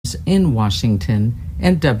News in Washington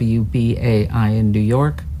and WBAI in New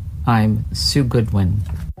York, I'm Sue Goodwin.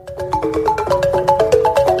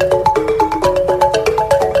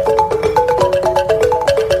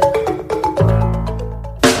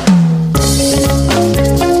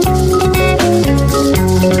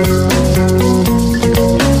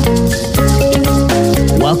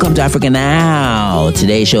 Welcome to Africa Now.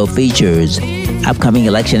 Today's show features upcoming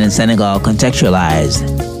election in Senegal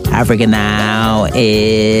contextualized. Africa Now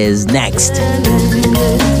is next.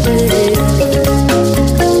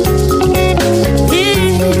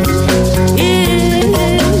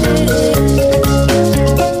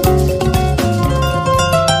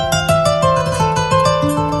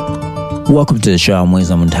 Welcome to the show. I'm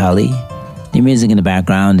Mwiza Munthali. The music in the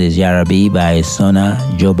background is Yarabi by Sona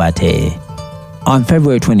Jobate. On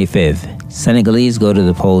February 25th, Senegalese go to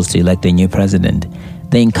the polls to elect a new president.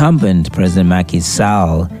 The incumbent, President Macky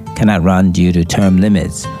Sall, cannot run due to term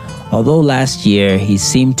limits. Although last year he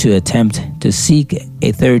seemed to attempt to seek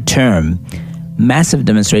a third term, massive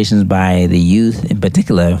demonstrations by the youth in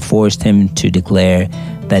particular forced him to declare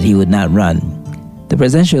that he would not run. The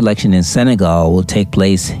presidential election in Senegal will take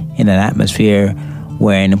place in an atmosphere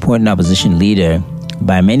where an important opposition leader,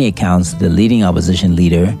 by many accounts the leading opposition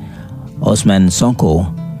leader, Ousmane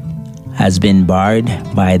Sonko, has been barred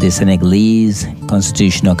by the Senegalese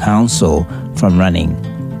Constitutional Council from running.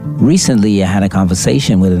 Recently, I had a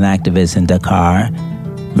conversation with an activist in Dakar,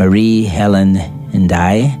 Marie-Hélène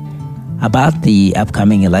Ndiaye, about the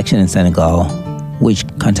upcoming election in Senegal, which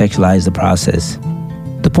contextualized the process.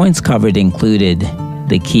 The points covered included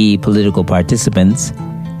the key political participants,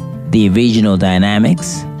 the regional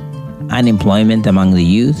dynamics, unemployment among the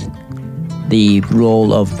youth, the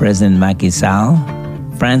role of President Macky Sall,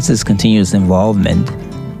 France's continuous involvement,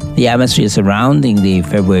 the atmosphere surrounding the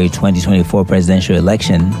February 2024 presidential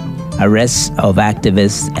election, arrests of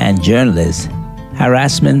activists and journalists,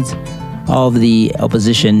 harassment of the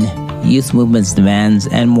opposition, youth movement's demands,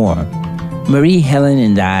 and more.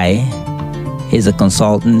 Marie-Hélène Ndiaye is a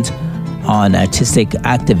consultant on artistic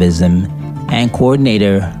activism and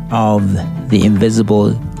coordinator of the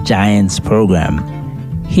Invisible Giants program.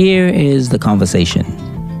 Here is the conversation.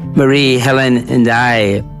 Marie-Hélène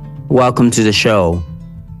Ndiaye, welcome to the show.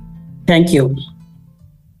 Thank you.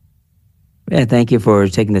 Yeah, thank you for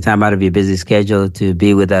taking the time out of your busy schedule to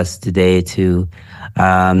be with us today to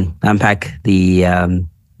unpack the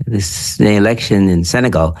election in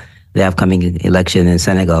Senegal, the upcoming election in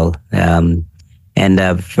Senegal.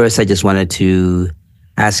 First, I just wanted to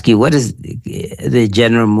ask you, what is the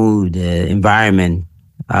general mood, environment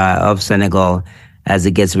of Senegal as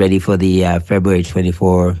it gets ready for the February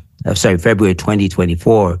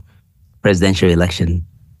 2024 presidential election?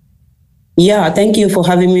 Yeah, thank you for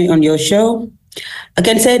having me on your show. I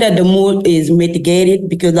can say that the mood is mitigated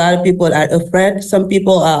because a lot of people are afraid. Some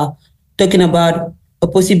people are talking about a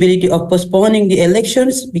possibility of postponing the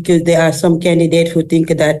elections because there are some candidates who think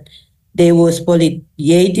that they were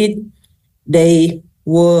spoliated. Their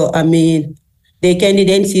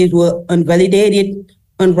candidacies were invalidated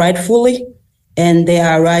unrightfully. And they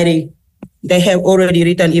have already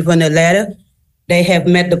written even a letter. They have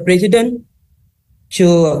met the president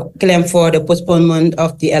to claim for the postponement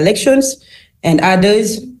of the elections. And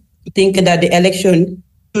others think that the election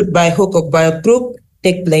should by hook or by crook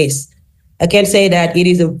take place. I can say that it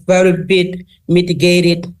is a very bit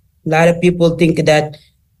mitigated. A lot of people think that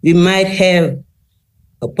we might have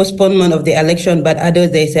a postponement of the election, but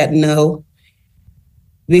others, they said, no,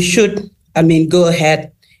 we should, go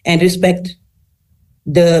ahead and respect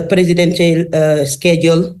the presidential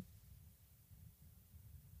schedule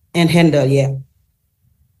and handle, yeah.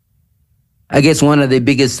 I guess one of the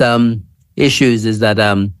biggest issues is that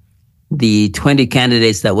the 20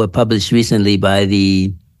 candidates that were published recently by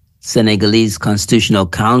the Senegalese Constitutional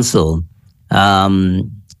Council, two of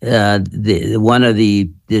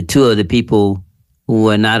the people who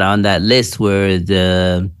were not on that list were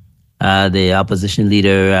the opposition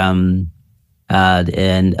leader and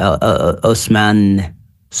Ousmane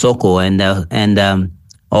Sonko and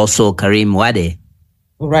also Karim Wade.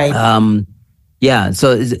 Right.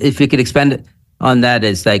 So if you could expand on that,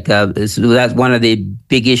 it's like that's one of the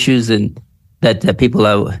big issues, and that people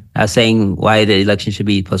are saying why the election should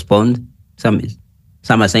be postponed. Some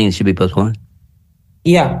are saying it should be postponed.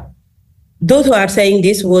 Yeah, those who are saying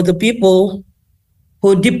this were the people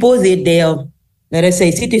who deposit their, let us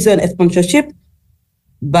say, citizen sponsorship,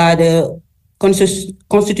 but the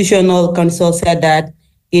Constitutional Council said that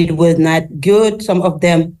it was not good. Some of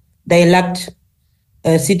them, they lacked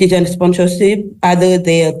citizen sponsorship. Other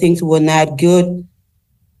their things were not good,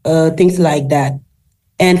 things like that.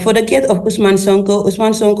 And for the case of Usman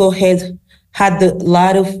Sonko has had a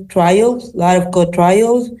lot of trials, a lot of court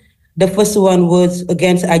trials. The first one was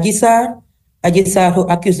against Ajisar,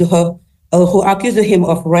 who accused him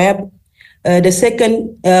of rape. The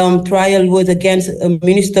second trial was against a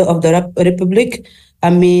minister of the Republic.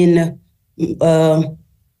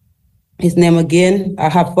 His name again, I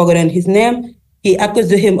have forgotten his name. He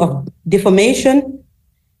accused him of defamation.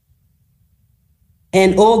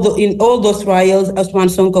 And in all those trials, Usman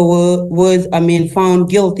Sonko was found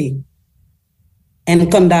guilty and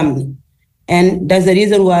condemned. And that's the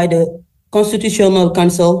reason why the Constitutional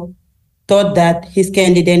Council thought that his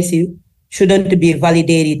candidacy shouldn't be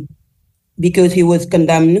validated because he was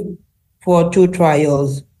condemned for 2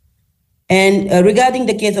 trials. And regarding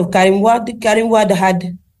the case of Karim Wade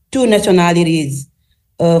had 2 nationalities,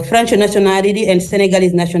 French nationality and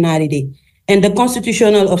Senegalese nationality. And the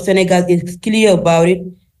Constitutional of Senegal is clear about it.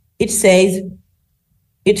 It says,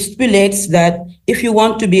 it stipulates that if you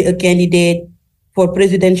want to be a candidate for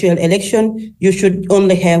presidential election, you should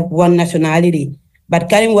only have 1 nationality. But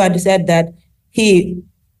Karim Wade said that he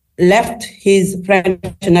left his French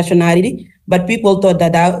nationality, but people thought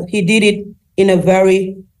that he did it in a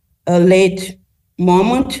very late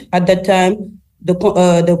moment. At that time, the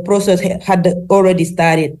process had already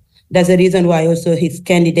started. That's the reason why also his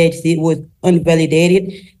candidacy was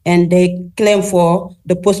unvalidated, and they claim for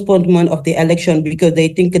the postponement of the election because they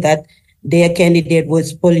think that their candidate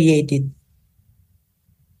was spoliated.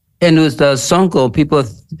 And with the Sonko, people,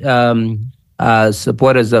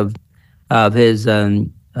 supporters of his,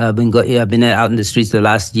 been out in the streets the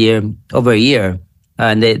last year, over a year,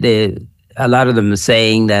 and a lot of them are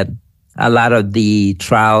saying that a lot of the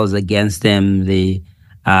trials against him,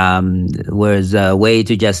 was a way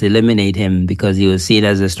to just eliminate him because he was seen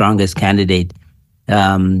as the strongest candidate.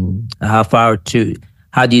 How do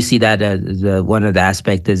you see that as one of the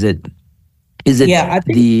aspects? Is it? Go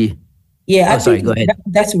ahead.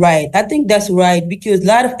 That's right. I think that's right because a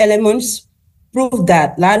lot of elements prove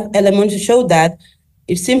that. A lot of elements show that.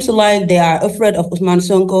 It seems like they are afraid of Usman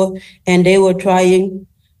Sonko, and they were trying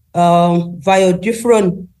via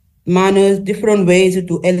different manners, different ways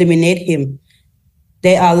to eliminate him.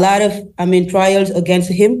 There are a lot of, trials against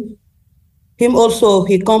him. He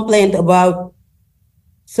complained about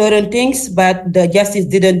certain things, but the justice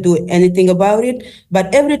didn't do anything about it.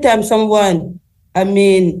 But every time someone,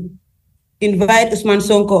 invite Usman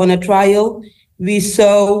Sonko on a trial, we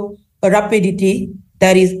saw a rapidity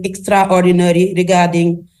that is extraordinary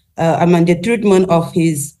regarding the treatment of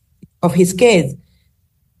his case.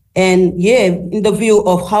 And in the view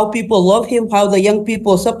of how people love him, how the young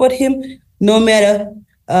people support him, no matter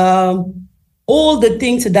all the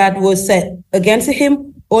things that were said against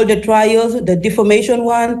him, all the trials, the defamation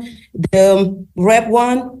one, the rape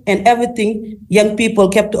one, and everything, young people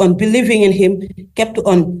kept on believing in him, kept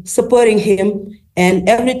on supporting him. And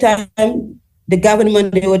every time the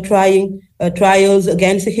government, they were trying trials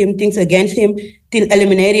against him, things against him, till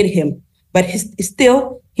eliminated him. But he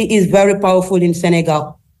is very powerful in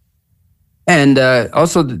Senegal. And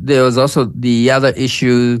also, there was also the other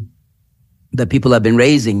issue that people have been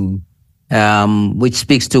raising, which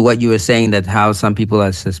speaks to what you were saying, that how some people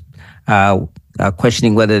are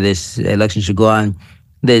questioning whether this election should go on.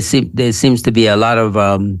 There seems to be a lot of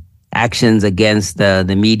actions against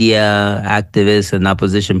the media, activists, and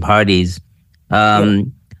opposition parties. So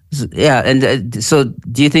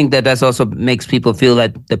do you think that that's also makes people feel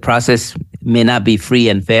that the process may not be free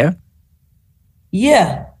and fair?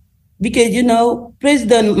 Yeah, because,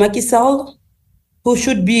 President Macky Sall, who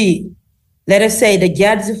should be, let us say, the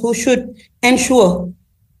judge who should ensure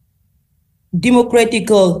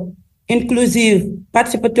democratical, inclusive,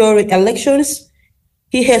 participatory elections,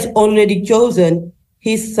 he has already chosen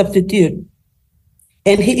his substitute.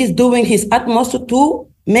 And he is doing his utmost to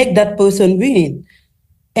make that person win.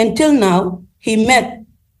 Until now, he met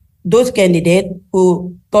those candidates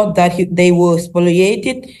who thought that they were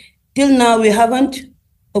spoliated. Till now, we haven't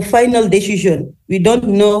a final decision. We don't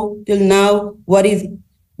know till now what is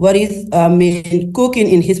cooking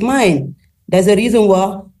in his mind. That's the reason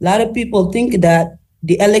why a lot of people think that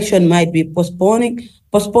the election might be postponed.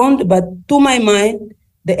 But to my mind,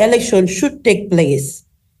 the election should take place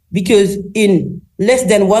because in less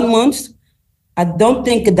than 1 month, I don't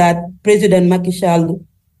think that President Macky Sall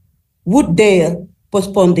would dare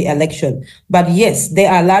postpone the election. But yes, there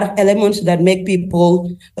are a lot of elements that make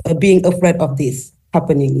people being afraid of this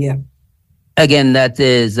happening here. Again, that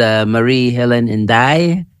is Marie Helen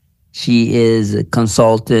Ndai. She is a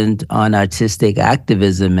consultant on artistic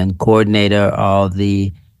activism and coordinator of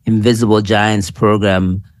the Invisible Giants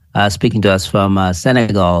program, speaking to us from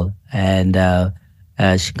Senegal. And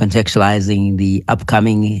contextualizing the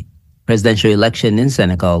upcoming presidential election in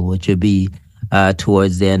Senegal, which will be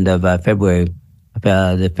towards the end of February.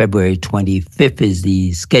 The February 25th is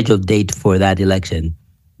the scheduled date for that election.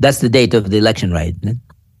 That's the date of the election, right?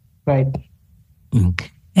 Right. Mm.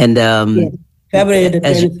 And February the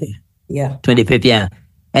 25th. Yeah. 25th, yeah.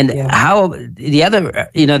 And how the other,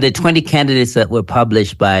 the 20 candidates that were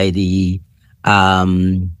published by the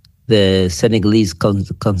Senegalese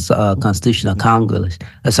Constitutional Congress,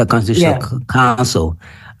 Council.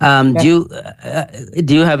 Do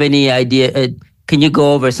you have any idea? Can you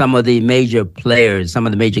go over some of the major players, some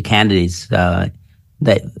of the major candidates that,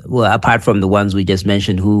 well, apart from the ones we just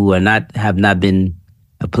mentioned, who have not been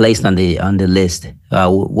placed on the list?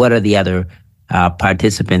 What are the other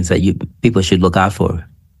participants that people should look out for?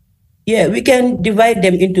 Yeah, we can divide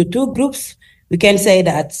them into two groups. We can say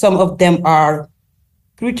that some of them are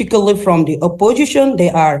critically from the opposition; they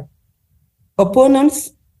are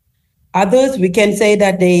opponents. Others, we can say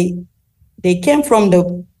that they came from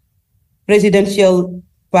the presidential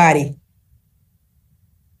party.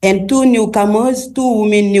 And two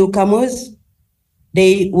women newcomers,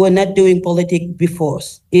 they were not doing politics before.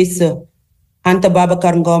 It's Anta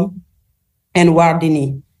Babacar Ngom and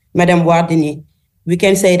Madam Wardini. We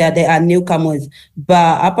can say that they are newcomers.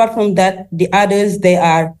 But apart from that, the others, they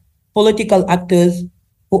are political actors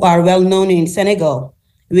who are well known in Senegal.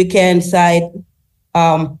 We can cite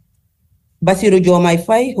Bassirou Diomaye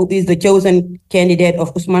Faye, who is the chosen candidate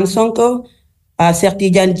of Ousmane Sonko, Cheikh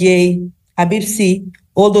Tidiane Dièye, Habib Sy.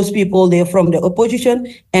 All those people, they're from the opposition,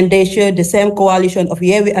 and they share the same coalition of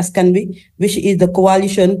Yewwi Askan Wi, which is the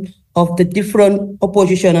coalition of the different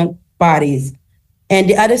opposition parties. And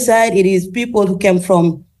the other side, it is people who came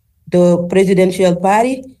from the presidential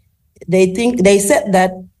party. They said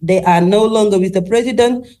that they are no longer with the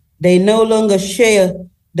president. They no longer share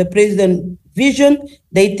the president's vision.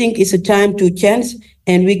 They think it's a time to change,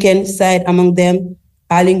 and we can cite among them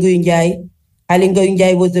Aly Ngouille Ndiaye. Aly Ngouille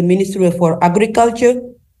Ndiaye was the Minister for Agriculture.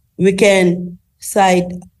 We can cite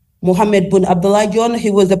Mohamed Boun Abdallah Dionne. He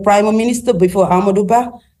was the Prime Minister before Amadou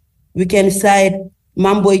Ba. We can cite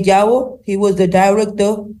Mamboy Diawo. He was the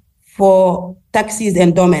Director for Taxes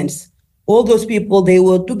and Domains. All those people, they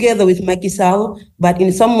were together with Macky Sall, but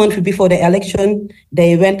in some months before the election,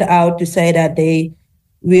 they went out to say that they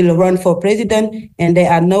will run for president, and they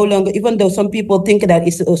are no longer, even though some people think that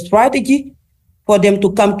it's a strategy for them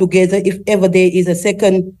to come together if ever there is a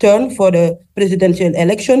second turn for the presidential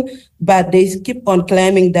election, but they keep on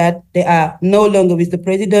claiming that they are no longer with the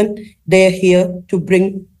president. They're here to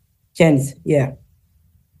bring change. Yeah.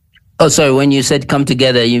 Oh, sorry. When you said come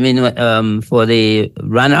together, you mean for the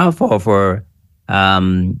runoff, or for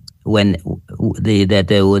that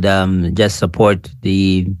they would just support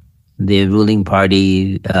the ruling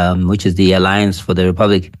party, which is the Alliance for the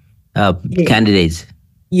Republic candidates?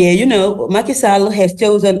 Yeah, Macky Sall has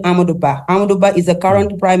chosen Amadou Ba. Amadou Ba is the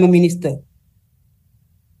current Prime Minister.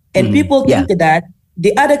 And people think that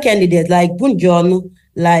the other candidates like Boun Dionne,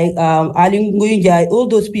 like Aly Ngouille Ndiaye, all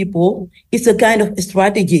those people, it's a kind of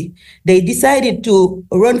strategy. They decided to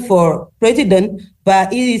run for president,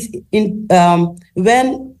 but it is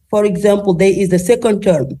when, for example, there is the second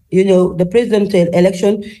term, the presidential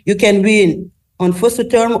election, you can win on first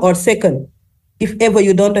term or second. If ever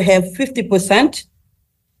you don't have 50%,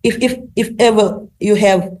 if ever you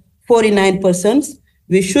have 49%,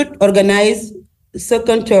 we should organize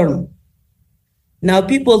second term. Now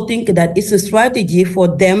people think that it's a strategy for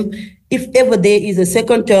them. If ever there is a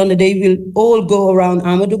second term, they will all go around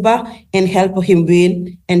Amadou Ba and help him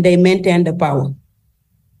win, and they maintain the power.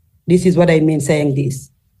 This is what I mean saying this.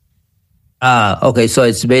 Okay, so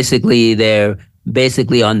it's basically they're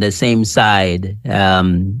basically on the same side,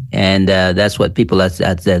 and that's what people are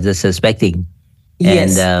suspecting.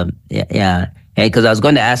 Yes. And and because I was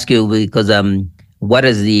going to ask you, because what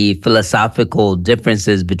is the philosophical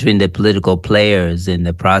differences between the political players in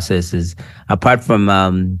the processes, apart from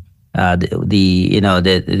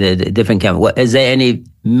the different is there any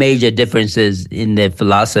major differences in the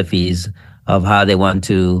philosophies of how they want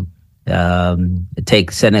to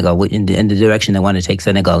take Senegal in the direction they want to take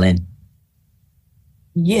Senegal in?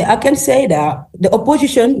 Yeah, I can say that the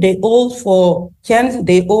opposition, they all for change,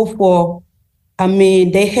 they all for,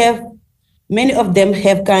 many of them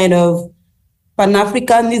have kind of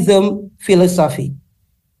Pan-Africanism philosophy.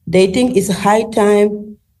 They think it's high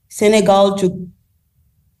time Senegal to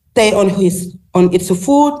stay on its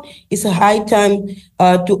foot. It's a high time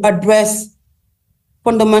to address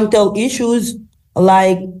fundamental issues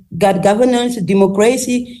like good governance,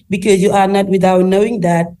 democracy, because you are not without knowing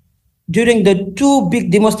that during the two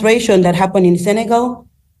big demonstrations that happened in Senegal,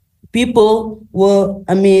 people were,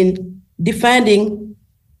 defending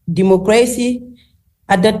democracy.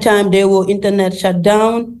 At that time, there were internet shut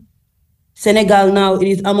down. Senegal now it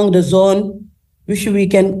is among the zone, which we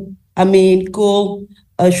can, call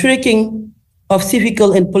a shrinking of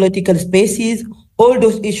civical and political spaces. All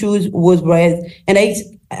those issues was raised. And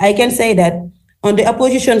I can say that on the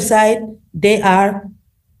opposition side, they are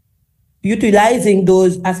utilizing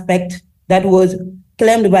those aspects that was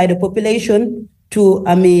claimed by the population to,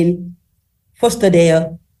 foster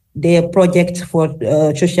their projects for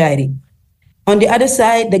society. On the other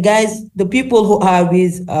side, the people who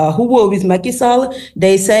were with Macky Sall,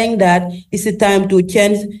 they saying that it's a time to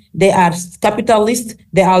change. They are capitalists,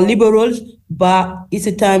 they are liberals, but it's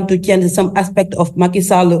a time to change some aspect of Macky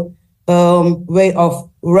Sall way of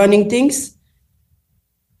running things.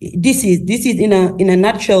 This is in a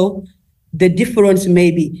nutshell the difference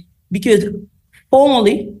maybe, because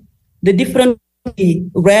formerly the difference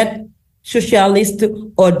red, socialist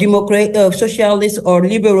or democrat, socialists or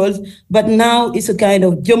liberals, but now it's a kind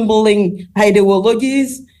of jumbling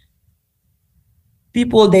ideologies.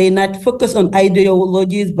 People, they not focus on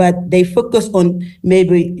ideologies, but they focus on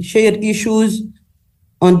maybe shared issues,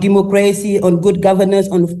 on democracy, on good governance,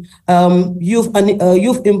 on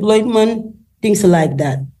youth employment, things like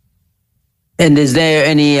that. And is there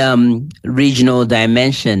any regional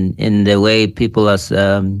dimension in the way people are,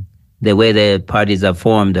 the way the parties are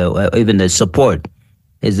formed, or even the support?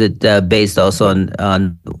 Is it based also on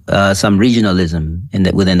some regionalism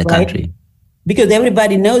within the country? Because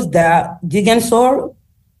everybody knows that Ziguinchor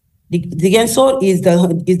is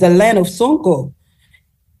the land of Sonko.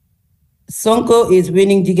 Sonko is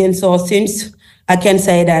winning Ziguinchor since, I can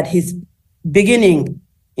say that, his beginning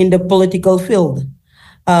in the political field.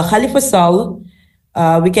 Khalifa Sall,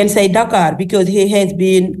 we can say Dakar, because he has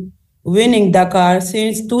been winning Dakar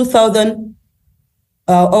since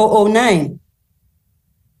 2009.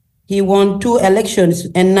 He won 2 elections,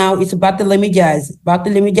 and now it's Barthélémy Diaz.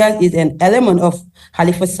 Barthélémy Diaz is an element of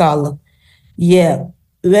Khalifa Sall. Yeah.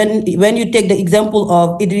 When you take the example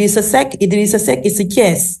of Idrissa Seck is a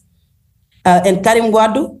case. And Karim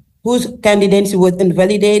Wade, whose candidacy was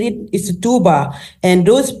invalidated, is Touba. And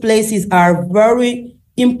those places are very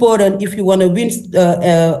important if you want to win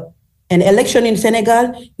an election in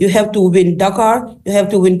Senegal. You have to win Dakar, you have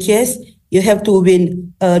to win Thiès, you have to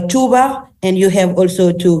win Touba, and you have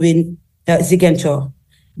also to win Ziguinchor.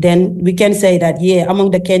 Then we can say that, among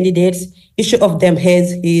the candidates, each of them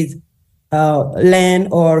has his land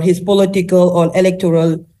or his political or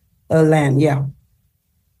electoral land, Yeah,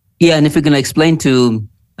 and if you can explain to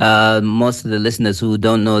most of the listeners who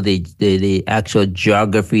don't know the actual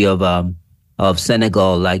geography of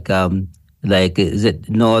Senegal, like is it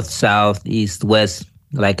north, south, east, west,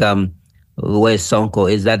 where's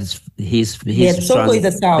Sonko? Is that his Sonko is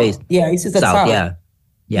the south. Base? Yeah, it's the south.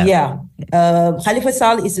 Yeah. Khalifa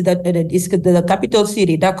Sall is the capital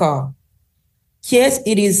city, Dakar. Yes,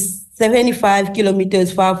 it is 75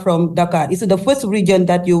 kilometers far from Dakar. It's the first region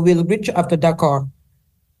that you will reach after Dakar.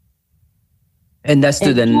 And that's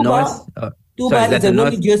to the north? Touba is a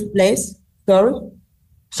religious place.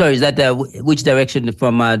 Sorry, is that which direction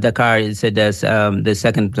from Dakar? It said there's the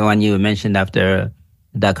second one you mentioned after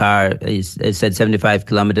Dakar. It said 75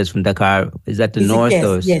 kilometers from Dakar. Is that the north?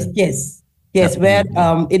 Yes. Where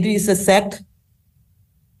Idrissa Seck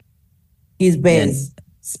is based.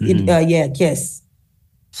 Yes.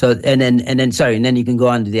 So and then you can go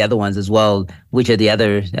on to the other ones as well, which are the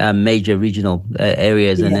other major regional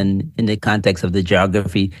areas, and then in the context of the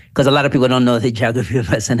geography, because a lot of people don't know the geography of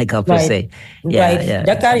Senegal per se. Yeah.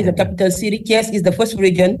 Dakar is the capital city. Yes, is the first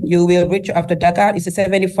region you will reach after Dakar. It's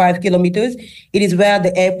 75 kilometers. It is where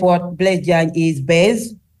the airport Blaise Diagne is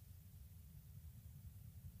based.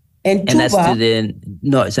 And that's to the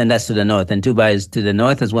north. And that's to the north. And Touba is to the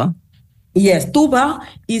north as well. Yes, Touba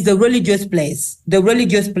is the religious place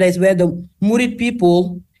where the Murid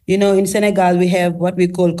people, in Senegal, we have what we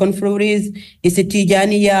call confréries. It's a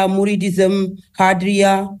Tijaniya, Muridism,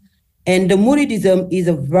 Hadriya. And the Muridism is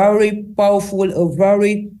a very powerful,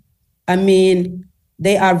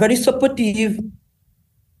 they are very supportive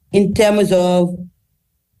in terms of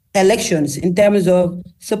elections, in terms of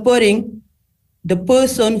supporting the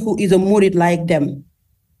person who is a Murid like them.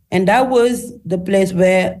 And that was the place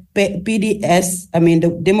where PDS,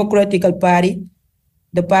 the Democratic Party,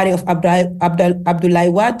 the party of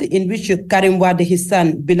Abdoulaye Wade, in which Karim Wade, his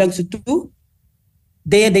son, belongs to,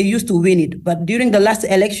 they used to win it. But during the last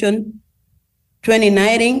election,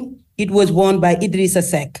 2019, it was won by Idrissa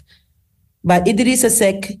Seck. But Idrissa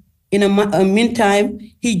Seck, in a meantime,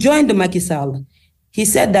 he joined the Macky Sall. He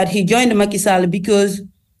said that he joined the Macky Sall because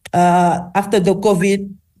after the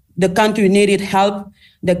COVID, The country needed help.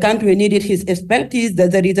 The country needed his expertise.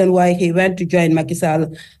 That's the reason why he went to join Macky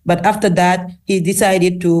Sall. But after that, he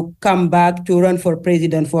decided to come back to run for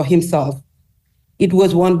president for himself. It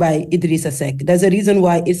was won by Idrissa Seck. That's the reason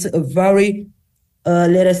why it's a very,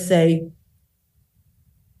 let us say,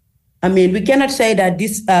 I mean, we cannot say that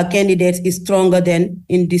this candidate is stronger than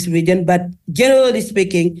in this region, but generally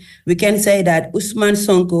speaking, we can say that Ousmane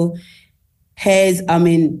Sonko has, I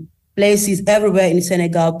mean, places everywhere in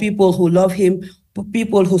Senegal, people who love him,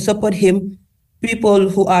 people who support him, people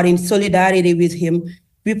who are in solidarity with him,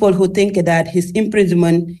 people who think that his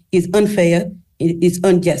imprisonment is unfair, is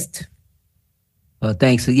unjust. Well,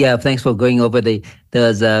 thanks. Yeah, thanks for going over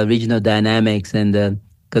those regional dynamics, and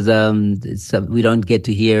because we don't get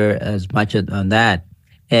to hear as much on that,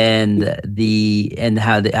 and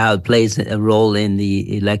how it plays a role in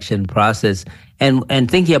the election process, and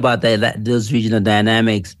thinking about those regional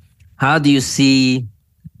dynamics. How do you see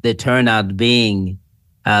the turnout being,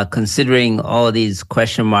 considering all these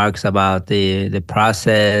question marks about the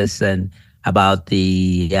process and about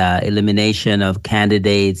the elimination of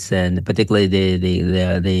candidates, and particularly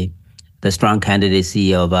the strong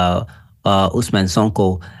candidacy of Ousmane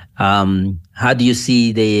Sonko? How do you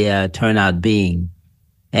see the turnout being,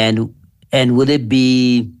 and would it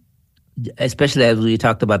be, especially as we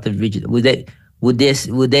talked about the region, would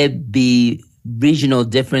there be regional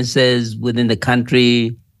differences within the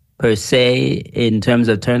country per se in terms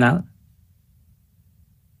of turnout?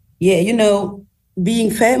 Yeah,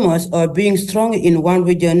 being famous or being strong in one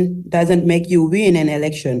region doesn't make you win an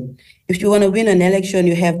election. If you want to win an election,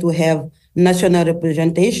 you have to have national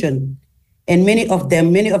representation. And many of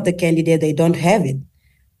the candidates, they don't have it.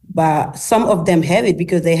 But some of them have it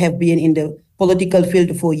because they have been in the political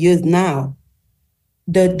field for years now.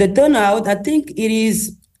 The turnout, I think it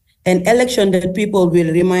is an election that people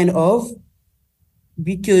will remind of,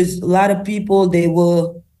 because a lot of people,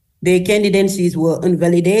 their candidacies were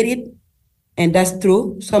unvalidated. And that's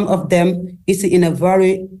true. Some of them is in a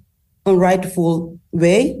very unrightful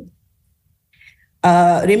way.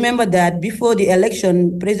 Remember that before the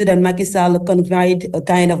election, President Macky Sall conveyed a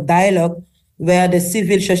kind of dialogue where the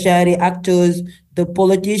civil society actors, the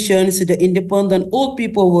politicians, the independent, all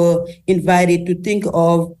people were invited to think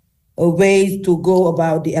of ways to go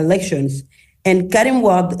about the elections. And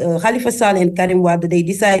Khalifa Sall and Karim Wade, they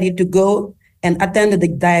decided to go and attend the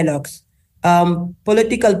dialogues.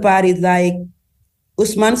 Political parties like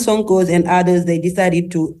Ousmane Sonko and others, they decided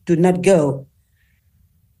to not go.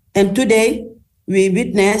 And today, we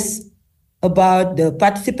witness about the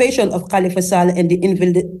participation of Khalifa Sall and the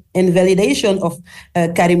invalidation of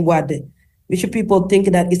Karim Wade, which people think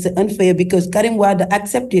that it's unfair because Karim Wade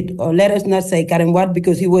accepted, or let us not say Karim Wade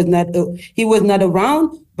because he was not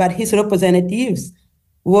around, but his representatives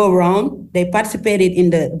were around. They participated in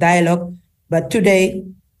the dialogue, but today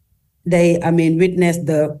they, witnessed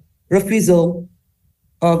the refusal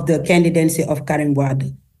of the candidacy of Karim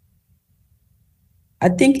Wade. I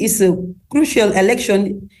think it's a crucial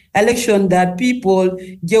election that people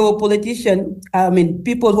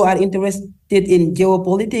who are interested in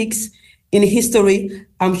geopolitics, in history,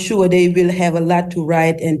 I'm sure they will have a lot to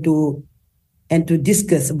write and to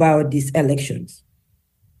discuss about these elections.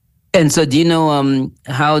 And so, do you know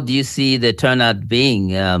how do you see the turnout being?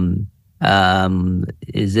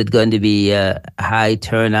 Is it going to be a high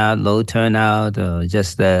turnout, low turnout, or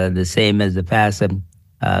just the same as the past?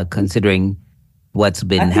 Considering what's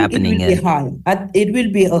been happening, it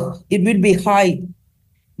will be high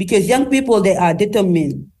because young people, they are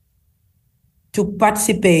determined to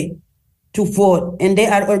participate, to vote, and they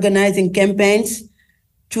are organizing campaigns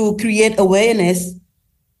to create awareness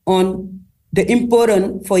on the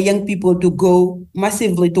importance for young people to go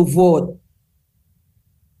massively to vote.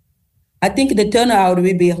 I think the turnout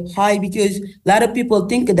will be high because a lot of people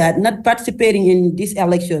think that not participating in this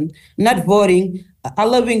election, not voting,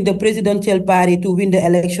 allowing the presidential party to win the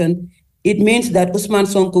election, it means that Ousmane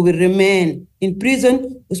Sonko will remain in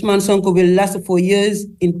prison. Ousmane Sonko will last for years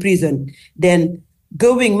in prison. Then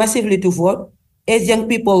going massively to vote, as young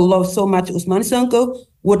people love so much Ousmane Sonko,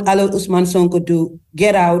 would allow Ousmane Sonko to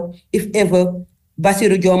get out if ever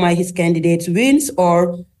Bassirou Diomaye, his candidate, wins,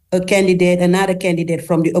 or another candidate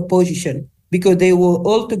from the opposition, because they were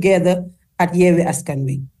all together at Yewwi Askan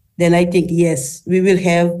Wi. Then I think, yes, we will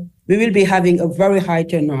be having a very high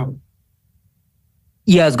turnout.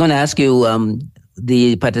 Yeah, I was going to ask you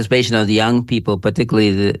the participation of the young people,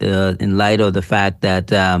 particularly in light of the fact that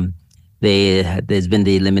there's been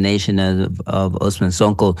the elimination of Ousmane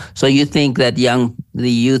Sonko. So you think that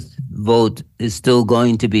the youth vote is still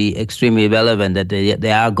going to be extremely relevant, that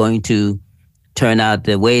they are going to turnout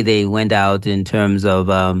the way they went out in terms of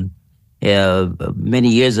many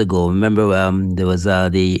years ago. Remember, there was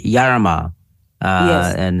the Yarama,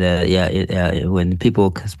 Yes. and when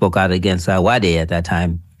people spoke out against Wade at that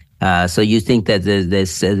time. So you think that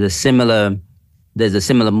there's a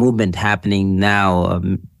similar movement happening now,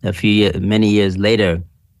 many years later,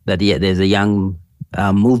 that there's a young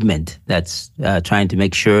movement that's trying to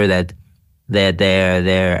make sure that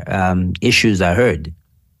their issues are heard.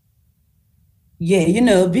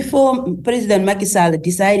 Yeah, before President Macky Sall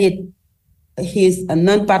decided his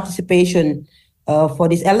non-participation for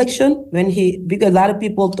this election, because a lot of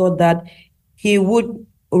people thought that he would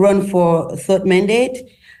run for a third mandate.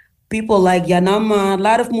 People like Yanama, a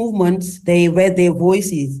lot of movements, they raised their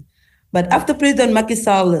voices. But after President Macky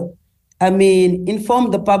Sall,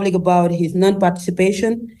 informed the public about his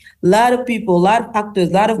non-participation, a lot of people, a lot of actors,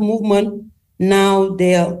 a lot of movement, now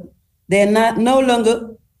they're no longer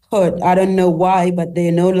heard. I don't know why, but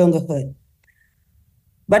they're no longer heard.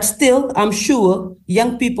 But still, I'm sure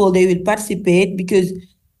young people, they will participate because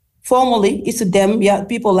formally it's them,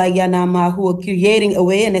 people like Yanama, who are creating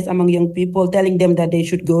awareness among young people, telling them that they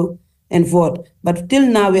should go and vote. But till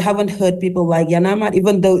now, we haven't heard people like Yanama,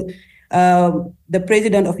 even though the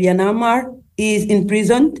president of Yanama is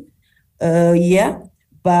imprisoned.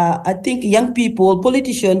 But I think young people,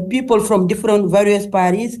 politicians, people from different various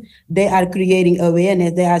parties, they are creating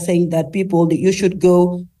awareness. They are saying that you should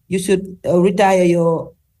go, you should retire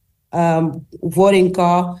your voting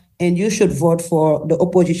card, and you should vote for the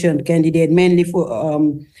opposition candidate, mainly for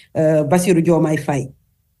Bassirou Diomaye Faye.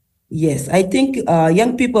 Yes, I think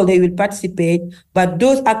young people, they will participate, but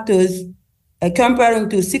those actors, comparing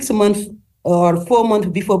to 6 months or 4 months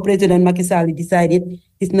before President Macky Sall decided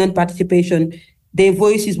his non-participation, their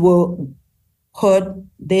voices were heard,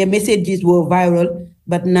 their messages were viral,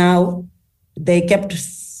 but now they kept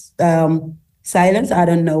silence. I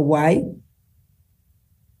don't know why.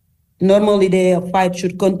 Normally, their fight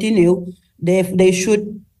should continue. They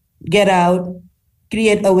should get out,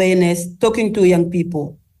 create awareness, talking to young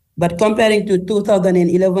people. But comparing to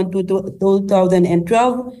 2011 to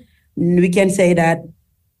 2012, we can say that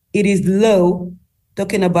it is low,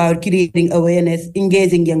 talking about creating awareness,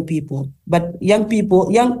 engaging young people. But young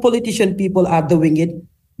politician people are doing it.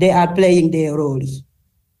 They are playing their roles.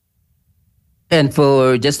 And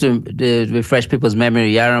for just to refresh people's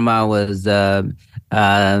memory, Yarama was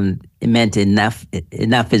it meant enough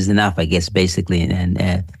is enough, I guess, basically, and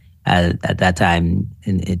at that time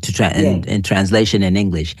in translation in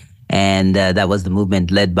English, and that was the movement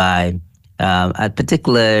led by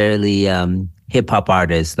particularly hip hop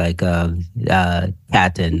artists like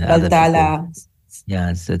Cat and other people.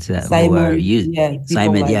 Yeah, so it's Simon, who are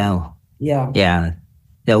Simon,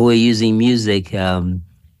 who are using music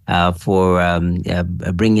for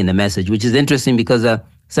bringing the message, which is interesting because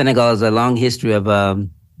Senegal has a long history of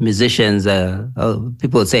musicians.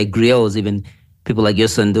 People would say griots, even people like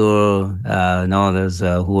Youssou N'Dour and others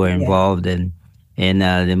who are involved in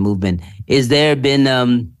the movement. Is there been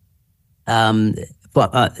on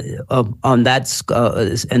that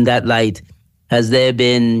in that light? Has there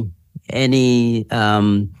been any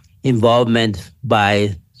involvement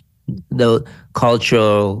by the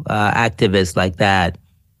cultural activists like that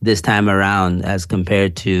this time around, as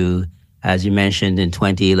compared to, as you mentioned, in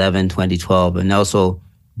 2011, 2012, and also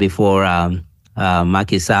before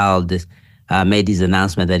Macky Sall made his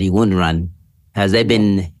announcement that he wouldn't run? Has there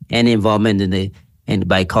been any involvement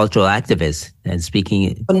by cultural activists and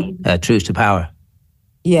speaking truth to power?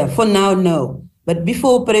 Yeah, for now, no. But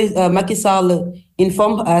before Macky Sall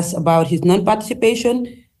informed us about his non-participation,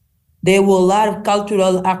 there were a lot of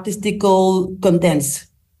cultural, artistical contents,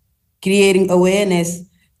 creating awareness.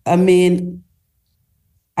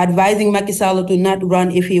 Advising Macky Sall to not run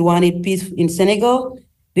if he wanted peace in Senegal,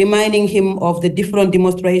 reminding him of the different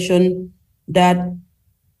demonstration that,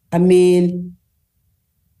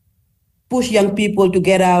 push young people to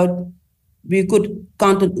get out. We could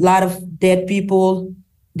count a lot of dead people.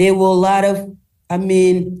 There were a lot of,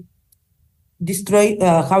 destroy,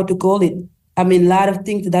 how to call it? A lot of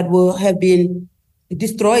things that have been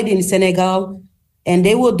destroyed in Senegal. And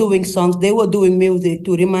they were doing songs, they were doing music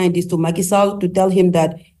to remind this to Macky Sall, to tell him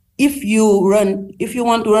that if you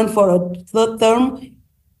want to run for a third term,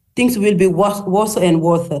 things will be worse and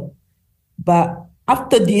worse. But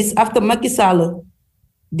after Macky Sall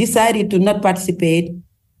decided to not participate,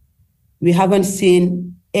 we haven't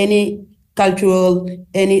seen any cultural,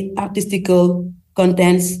 any artistical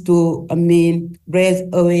contents to, raise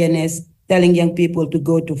awareness, telling young people to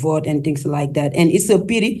go to vote and things like that. And it's a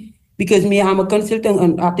pity, because I'm a consultant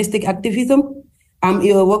on artistic activism. I'm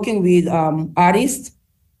working with artists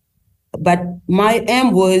But my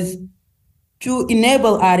aim was to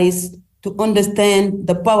enable artists to understand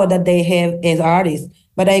the power that they have as artists.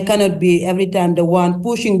 But I cannot be every time the one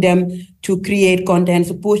pushing them to create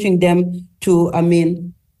contents, pushing them to,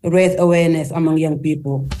 raise awareness among young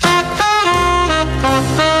people.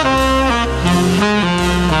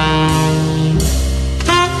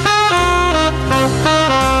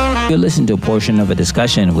 You listen to a portion of a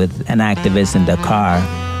discussion with an activist in Dakar,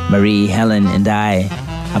 Marie Helen Ndiaye,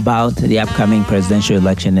 about the upcoming presidential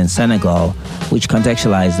election in Senegal, which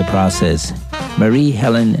contextualized the process. Marie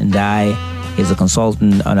Helen Ndiaye is a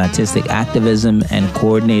consultant on artistic activism and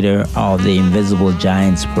coordinator of the Invisible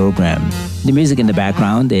Giants program. The music in the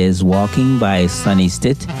background is Walking by Sonny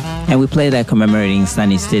Stitt, and we play that commemorating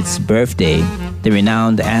Sonny Stitt's birthday. The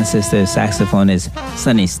renowned ancestor saxophonist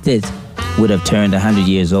Sonny Stitt would have turned 100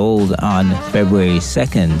 years old on February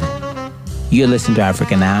 2nd. You're listening to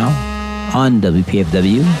Africa Now on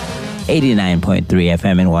WPFW 89.3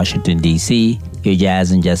 FM in Washington, D.C., your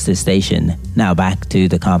jazz and justice station. Now back to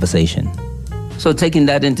the conversation. So taking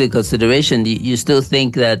that into consideration, you still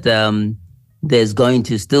think that there's going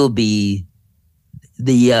to still be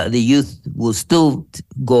the youth will still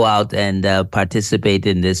go out and participate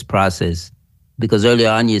in this process? Because earlier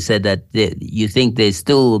on you said that you think there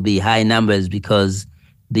still will be high numbers because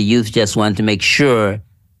the youth just want to make sure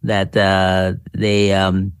that the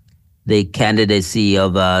candidacy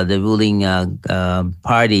of the ruling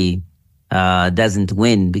party doesn't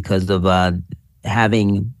win because of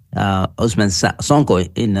having Ousmane Sonko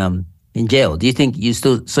in jail. Do you think you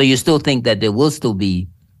still think that there will still be,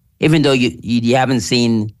 even though you haven't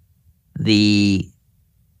seen the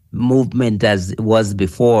movement as it was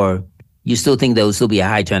before, you still think there will still be a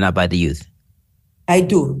high turnout by the youth? I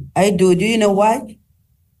do. Do you know why?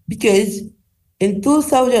 Because in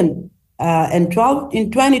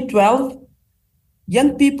 2012,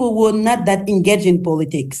 young people were not that engaged in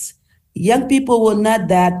politics. Young people were not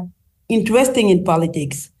that interested in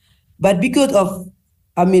politics. But because of,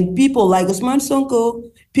 people like Ousmane Sonko,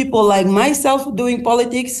 people like myself doing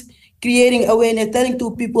politics, creating awareness, telling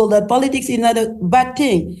to people that politics is not a bad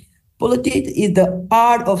thing. Politics is the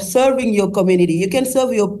art of serving your community. You can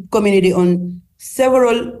serve your community on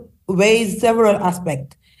several ways, several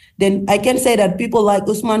aspects. Then I can say that people like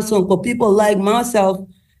Ousmane Sonko, people like myself,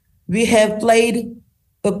 we have played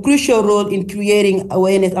a crucial role in creating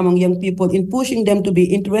awareness among young people, in pushing them to be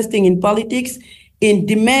interested in politics, in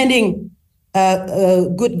demanding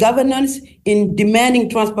good governance, in demanding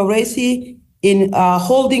transparency, in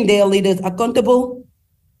holding their leaders accountable.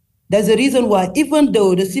 There's a reason why, even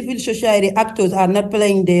though the civil society actors are not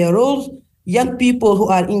playing their roles, young people who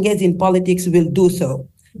are engaged in politics will do so.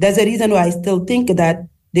 There's a reason why I still think that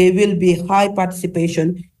there will be high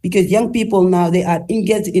participation, because young people now, they are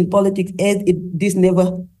engaged in politics as this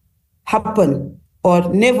never happened,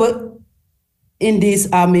 or never in this,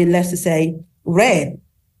 let's say, rare.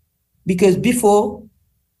 Because before,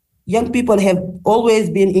 young people have always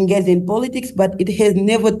been engaged in politics, but it has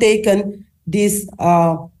never taken these,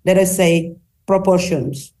 let us say,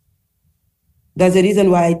 proportions. That's the reason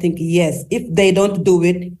why I think, yes, if they don't do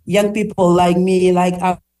it, young people like me, like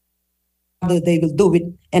others, they will do it.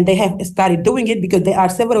 And they have started doing it because there are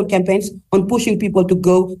several campaigns on pushing people to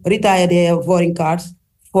go retire their voting cards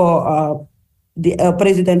for the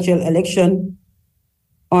presidential election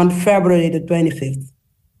on February the 25th.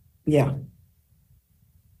 Yeah.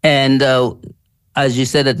 And as you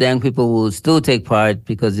said, that the young people will still take part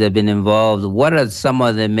because they've been involved. What are some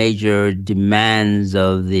of the major demands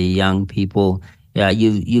of the young people?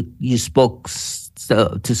 You spoke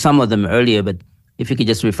to some of them earlier, but if you could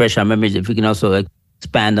just refresh our memories, if we can also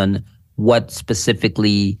expand on what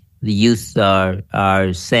specifically the youth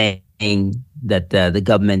are saying that the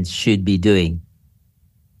government should be doing.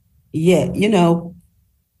 Yeah, you know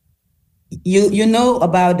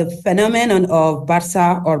about the phenomenon of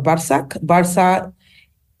Barça or Barsac. Barça,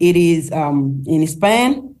 it is in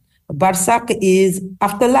Spain. Barsac is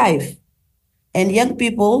afterlife. And young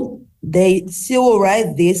people, they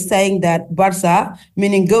theorize this, saying that Barça,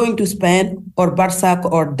 meaning going to Spain, or Barsac,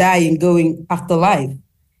 or dying, going afterlife.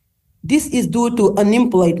 This is due to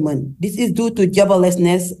unemployment. This is due to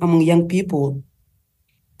joblessness among young people.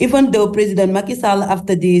 Even though President Macky Sall,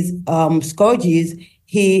 after these scourges,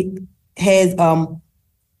 he has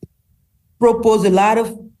proposed a lot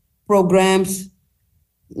of programs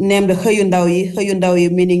named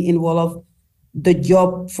Hayundawi, meaning involve the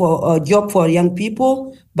job for young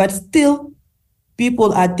people, but still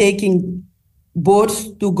people are taking boats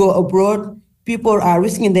to go abroad. People are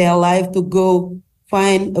risking their life to go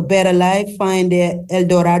find a better life, find their El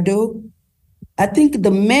Dorado. I think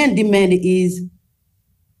the main demand is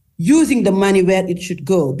using the money where it should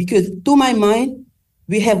go. Because to my mind,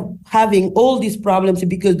 we have having all these problems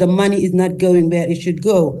because the money is not going where it should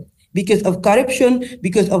go. Because of corruption,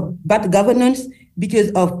 because of bad governance,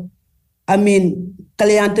 because of,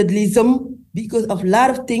 clientelism, because of a lot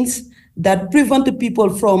of things that prevent the people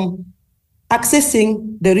from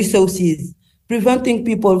accessing the resources, preventing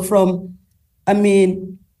people from,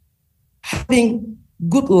 having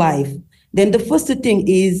good life. Then the first thing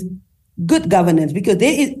is good governance, because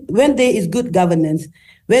when there is good governance,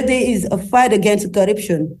 where there is a fight against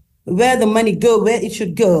corruption, where the money go where it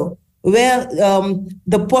should go, where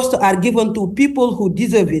the posts are given to people who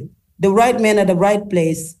deserve it, the right man at the right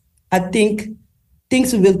place, I think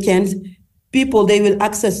things will change. People, they will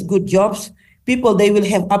access good jobs. People, they will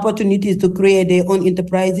have opportunities to create their own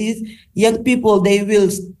enterprises. Young people, they will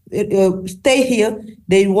stay here.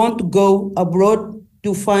 They want to go abroad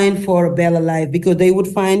to find for a better life because they would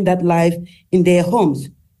find that life in their homes.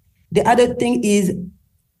 The other thing is,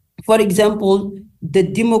 for example, the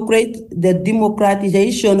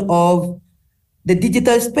democratization of the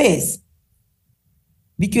digital space.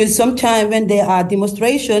 Because sometimes when there are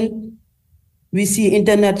demonstrations, we see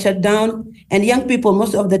internet shut down, and young people,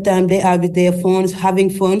 most of the time, they are with their phones, having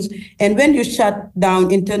phones. And when you shut down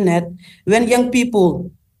internet, when young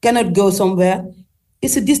people cannot go somewhere,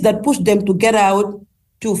 it's this that push them to get out,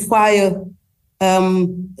 to fire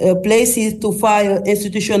places, to fire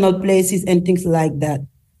institutional places and things like that.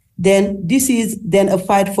 Then this is then a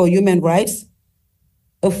fight for human rights,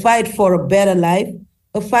 a fight for a better life,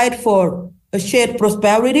 a fight for a shared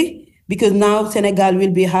prosperity, because now Senegal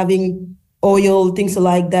will be having oil, things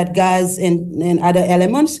like that, gas and other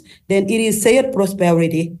elements. Then it is shared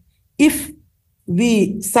prosperity. If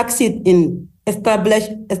we succeed in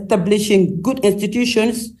establishing good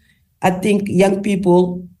institutions, I think young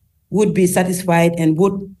people would be satisfied and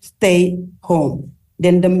would stay home.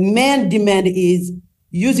 Then the main demand is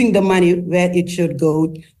using the money where it should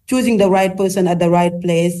go, choosing the right person at the right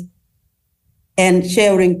place, and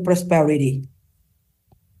sharing prosperity.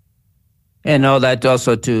 And all that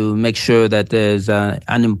also to make sure that there's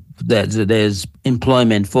there's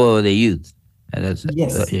employment for the youth. That's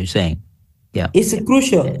Yes. what you're saying. Yeah. It's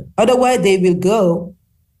crucial. Yeah. Otherwise, they will go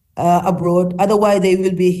abroad. Otherwise, they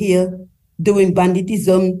will be here doing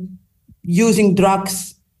banditism, using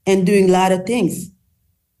drugs, and doing a lot of things.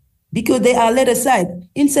 Because they are let aside.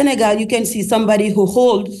 In Senegal, you can see somebody who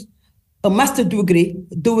holds a master's degree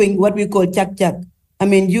doing what we call chak-chak.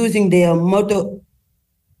 Using their motor,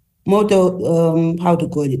 to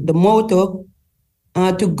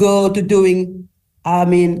go to doing,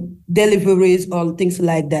 deliveries or things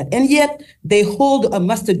like that. And yet they hold a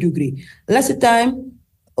master's degree. Last time,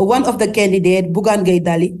 one of the candidates, Bugan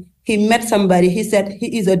Gaydali, he met somebody, he said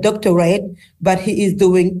he is a doctorate, but he is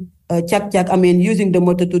doing chak-chak, using the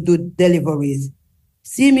motor to do deliveries.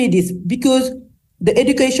 See me this, because the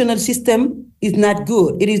educational system is not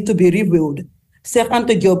good. It is to be reviewed. Sheikh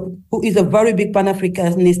Anta Diop, who is a very big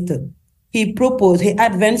Pan-Africanist, he proposed, he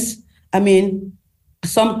advanced,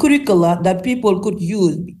 some curricula that people could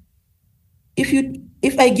use.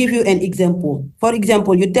 If I give you an example, for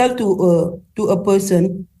example, you tell to a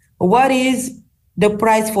person, what is the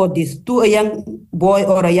price for this? To a young boy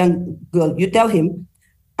or a young girl, you tell him,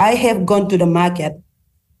 I have gone to the market,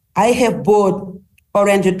 I have bought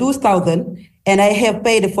orange 2,000, and I have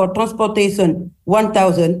paid for transportation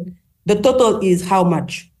 1,000. The total is how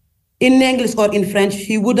much? In English or in French,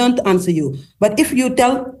 he wouldn't answer you. But if you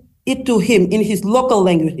tell it to him in his local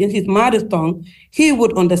language, in his mother tongue, he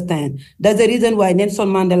would understand. That's the reason why Nelson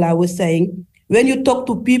Mandela was saying, when you talk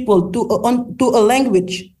to people to a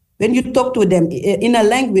language, when you talk to them in a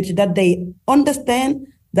language that they understand,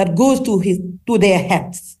 that goes to their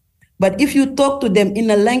heads. But if you talk to them in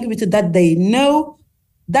a language that they know,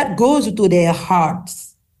 that goes to their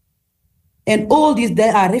hearts. And all these,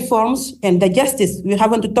 there are reforms and the justice. We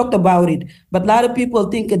haven't talked about it, but a lot of people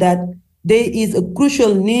think that there is a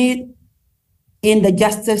crucial need in the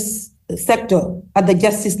justice sector, at the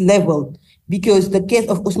justice level, because the case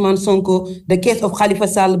of Ousmane Sonko, the case of Khalifa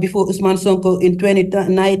Sall before Ousmane Sonko in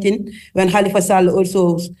 2019, when Khalifa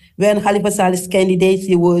Sall's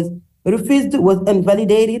candidacy was refused, was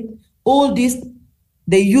invalidated, all this,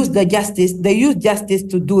 they use justice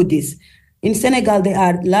to do this. In Senegal, there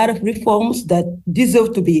are a lot of reforms that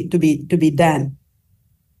deserve to be done.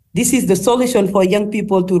 This is the solution for young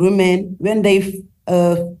people to remain when they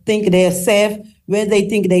think they are safe, when they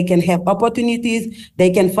think they can have opportunities, they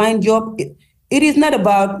can find job. It is not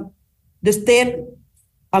about the state,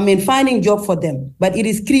 finding job for them, but it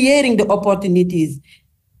is creating the opportunities,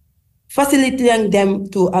 facilitating them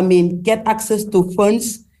to, get access to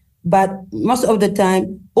funds, But most of the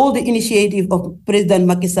time, all the initiative of President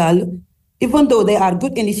Macky Sall, even though they are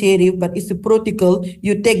good initiative, but it's a protocol,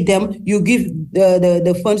 you take them, you give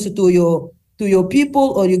the funds to your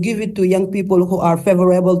people, or you give it to young people who are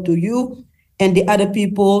favorable to you, and the other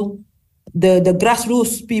people, the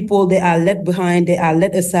grassroots people, they are left behind, they are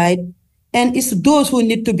let aside. And it's those who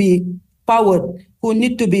need to be powered, who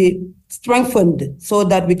need to be strengthened so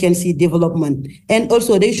that we can see development. And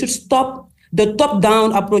also they should stop the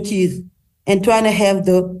top-down approaches and trying to have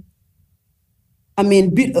they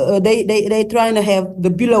trying to have the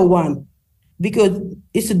below one, because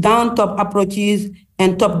it's down-top approaches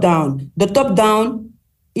and top-down. The top-down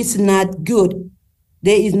is not good.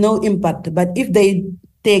 There is no impact. But if they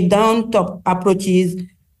take down-top approaches,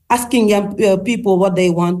 asking young people what they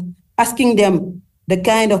want, asking them the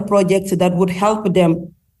kind of projects that would help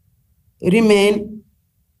them remain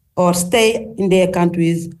or stay in their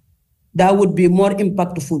countries, that would be more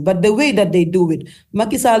impactful. But the way that they do it,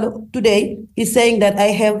 Macky Sall today is saying that I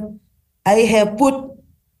have put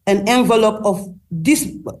an envelope of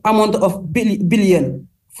this amount of billion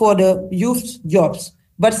for the youth jobs,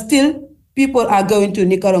 but still people are going to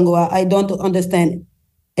Nicaragua. I don't understand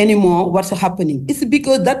anymore what's happening. It's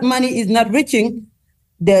because that money is not reaching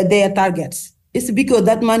their targets. It's because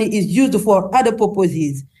that money is used for other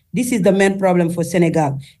purposes. This is the main problem for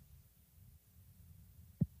Senegal.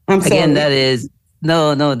 Again, that is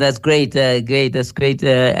no. That's great. Great. That's great.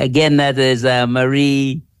 Again, that is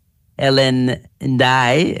Marie Ellen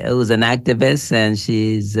Ndai, who's an activist, and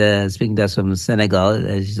she's speaking to us from Senegal.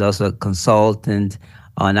 She's also a consultant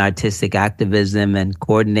on artistic activism and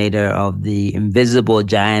coordinator of the Invisible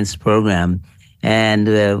Giants program. And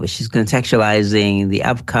she's contextualizing the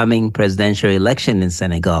upcoming presidential election in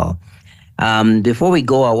Senegal. Before we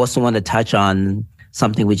go, I also want to touch on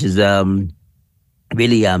something which is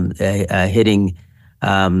really hitting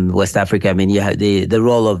West Africa. I mean, you have the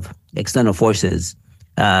role of external forces,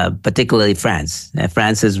 particularly France.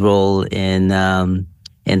 France's role in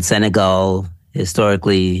Senegal,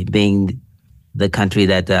 historically being the country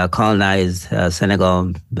that colonized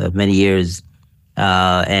Senegal many years,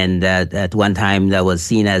 and at one time that was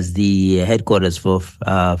seen as the headquarters for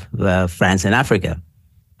France in Africa,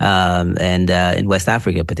 and in West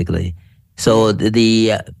Africa particularly. So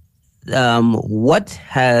what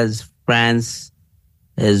has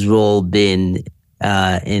France's role been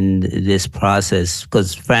in this process?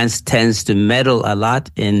 Because France tends to meddle a lot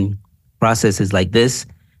in processes like this.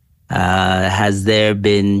 Have there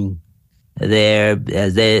been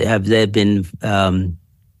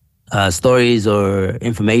stories or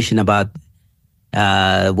information about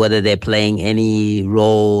whether they're playing any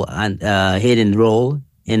role, hidden role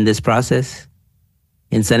in this process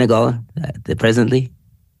in Senegal presently?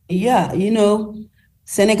 Yeah,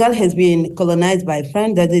 Senegal has been colonized by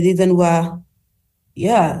France. That's the reason why,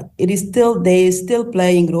 they're still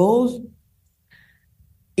playing roles,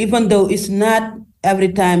 even though it's not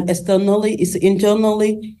every time externally, it's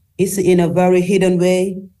internally, it's in a very hidden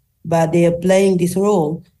way, but they are playing this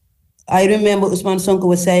role. I remember Ousmane Sonko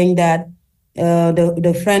was saying that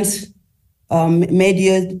the French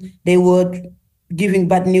media, they were giving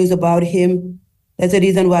bad news about him. That's the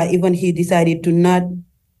reason why even he decided to not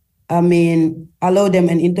allow them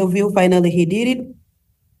an interview. Finally, he did it.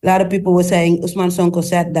 A lot of people were saying Ousmane Sonko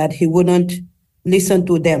said that he wouldn't listen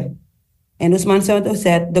to them. And Ousmane Sonko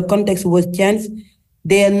said the context was changed.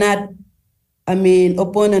 They are not,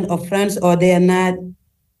 opponent of France, or they are not,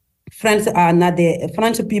 French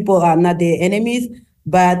people are not their enemies,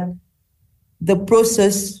 but the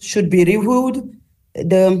process should be reviewed.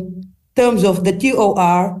 The terms of the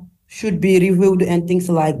TOR should be reviewed and things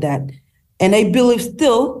like that. And I believe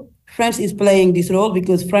still France is playing this role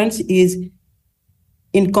because France is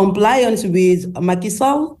in compliance with Macky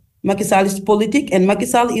Sall. Macky Sall's politic, and Macky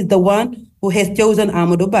Sall is the one who has chosen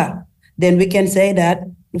Amadou Ba. Then we can say that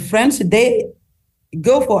France, they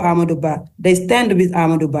go for Amadou Ba. They stand with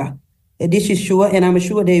Amadou Ba. This is sure, and I'm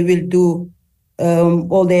sure they will do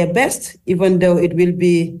all their best, even though it will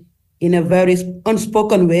be in a very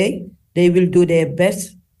unspoken way. They will do their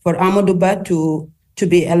best for Amadou Ba to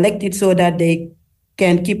be elected so that they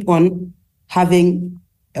can keep on having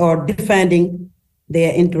or defending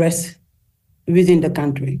their interests within the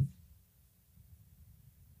country.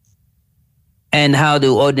 And how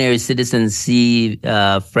do ordinary citizens see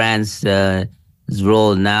France's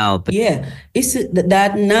role now? Yeah, it's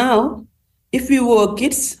that now, if we were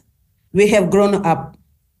kids, we have grown up.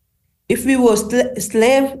 If we were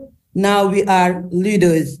slaves, now we are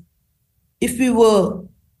leaders. If we were,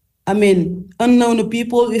 unknown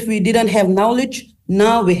people, if we didn't have knowledge,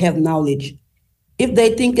 now we have knowledge. If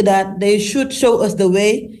they think that they should show us the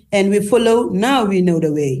way and we follow, now we know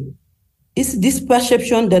the way. It's this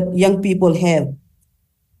perception that young people have.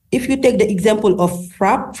 If you take the example of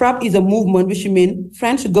FRAP is a movement which means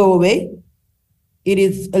French go away. It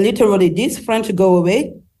is literally this, French go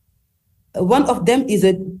away. One of them is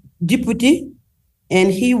a deputy,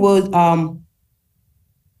 and he was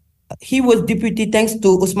deputy thanks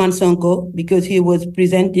to Ousmane Sonko because he was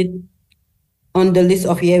presented on the list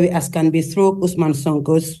of Yewi Askanbi through Ousmane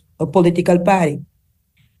Sonko's political party.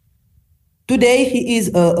 Today, he is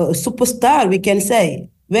a superstar, we can say.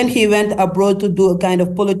 When he went abroad to do a kind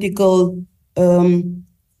of political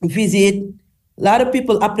visit, a lot of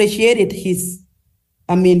people appreciated his,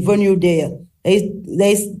 venue there.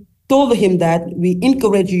 They told him that we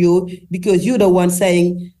encourage you because you're the one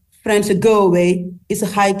saying, French, go away. It's a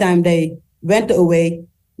high time they went away.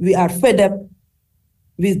 We are fed up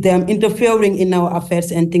with them interfering in our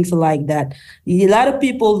affairs and things like that. A lot of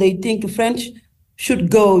people, they think French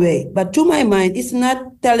should go away. But to my mind, it's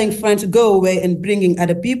not telling French go away and bringing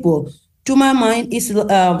other people. To my mind, it's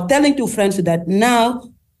telling to French that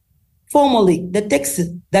now, formally, the text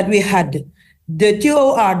that we had, the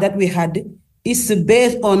TOR that we had, is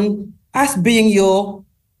based on us being your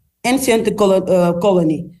ancient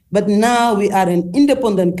colony. But now we are an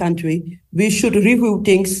independent country. We should review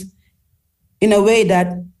things in a way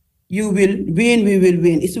that you will win, we will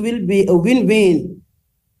win. It will be a win-win,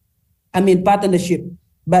 partnership.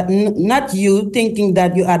 But not you thinking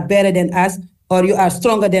that you are better than us, or you are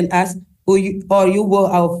stronger than us, or you were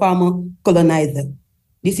our former colonizer.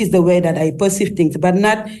 This is the way that I perceive things, but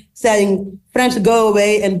not saying French go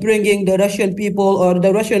away and bringing the Russian people, or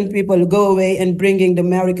the Russian people go away and bringing the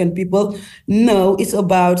American people. No, it's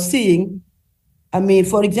about seeing,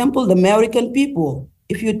 for example, the American people.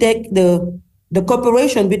 If you take the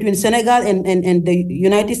cooperation between Senegal and the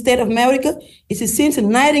United States of America, it's since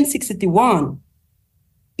 1961.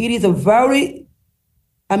 It is a very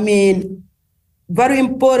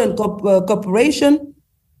important cooperation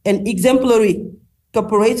and exemplary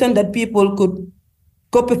cooperation that people could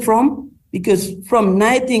copy from, because from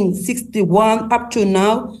 1961 up to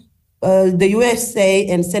now, the USA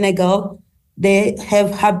and Senegal, they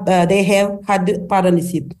have had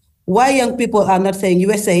partnership. Why young people are not saying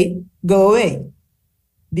USA go away?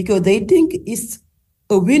 Because they think it's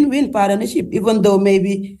a win-win partnership, even though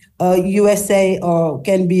maybe USA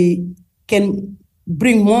can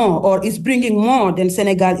bring more, or is bringing more than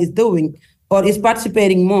Senegal is doing, or is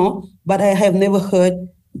participating more. But I have never heard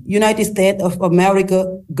United States of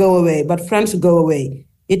America go away, but France go away.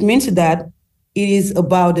 It means that it is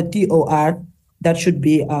about the TOR that should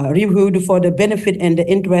be reviewed for the benefit and the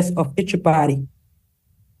interest of each party.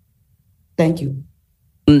 Thank you.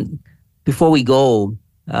 Before we go,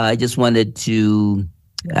 I just wanted to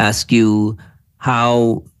ask you,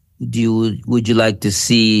 how would you like to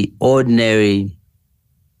see ordinary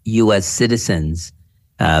U.S. citizens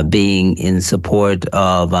being in support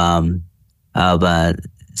of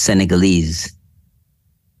Senegalese?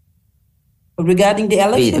 Regarding the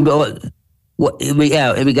election?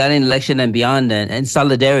 Regarding election and beyond, and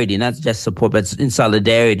solidarity, not just support, but in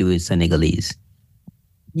solidarity with Senegalese.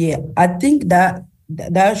 Yeah, I think that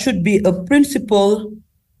there should be a principled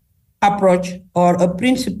approach, or a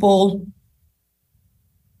principled,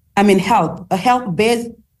 help based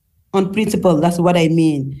on principle. That's what I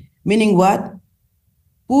mean. Meaning what?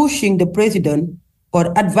 Pushing the president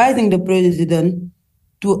or advising the president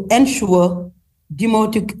to ensure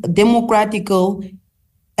democratical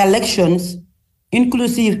elections,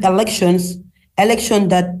 inclusive elections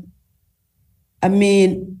that,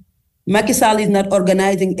 Macky Sall is not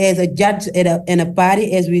organizing as a judge in a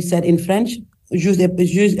party, as we said in French, juge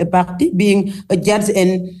et parti, being a judge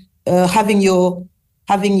and having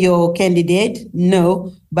your candidate.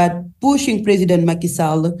 No, but pushing President Macky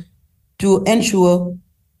Sall to ensure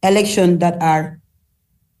elections that are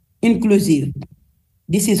inclusive.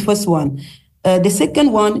 This is first one. The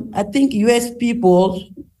second one, I think U.S. people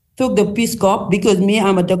took the Peace Corps, because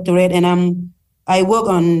I'm a doctorate and I work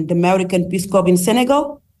on the American Peace Corps in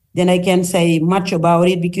Senegal. Then I can say much about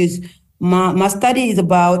it, because my study is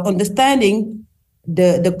about understanding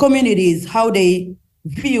the communities, how they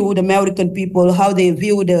view the American people, how they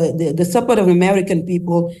view the support of American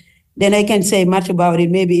people. Then I can say much about it.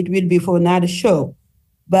 Maybe it will be for another show.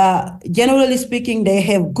 But generally speaking, they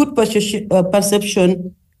have good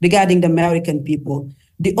perception regarding the American people.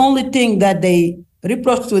 The only thing that they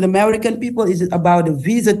reproach to the American people is about the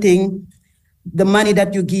visa thing, the money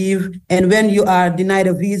that you give, and when you are denied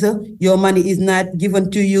a visa, your money is not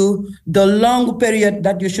given to you, the long period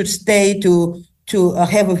that you should stay to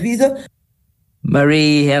have a visa.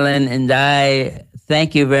 Marie, Helen, and I,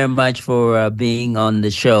 Thank you very much for being on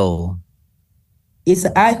the show. It's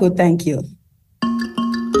I who thank you.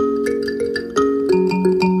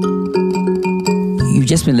 You've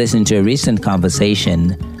just been listening to a recent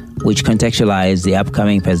conversation which contextualized the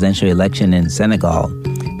upcoming presidential election in Senegal.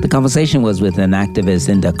 The conversation was with an activist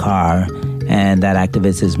in Dakar, and that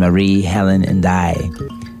activist is Marie Helen Ndai.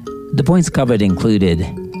 The points covered included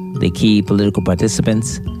the key political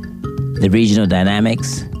participants, the regional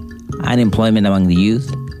dynamics, unemployment among the youth,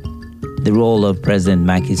 the role of President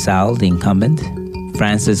Macky Sall, the incumbent,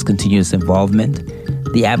 France's continuous involvement,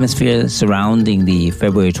 the atmosphere surrounding the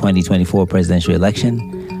February 2024 presidential election,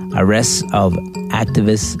 arrests of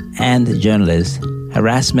activists and journalists,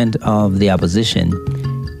 harassment of the opposition,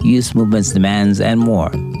 youth movements demands, and more.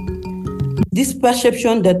 This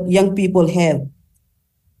perception that young people have,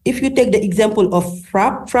 if you take the example of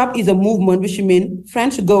FRAP is a movement which means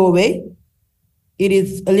France go away. It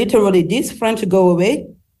is literally this, France go away.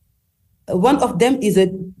 One of them is a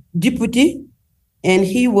deputy, and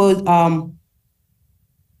he was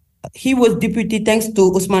deputy thanks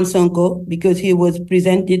to Ousmane Sonko because he was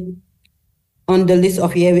presented on the list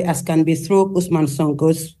of Yewwi Askan Wi through Ousmane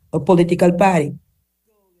Sonko's political party.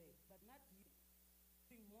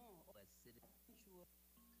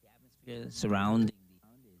 Surrounding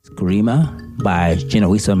Kurima by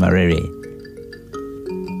Chinawisa Marere.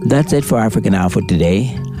 That's it for Africa Now for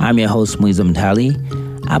today. I'm your host, Mwiza Munthali.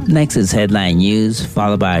 Up next is Headline News,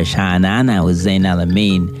 followed by Sha'anana with Zain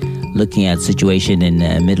Al-Amin, looking at situation in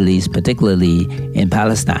the Middle East, particularly in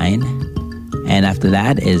Palestine. And after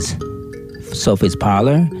that is Sophie's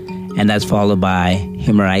Parlor, and that's followed by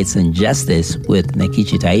Human Rights and Justice with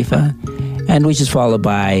Nakichi Taifa, and which is followed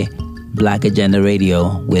by Black Agenda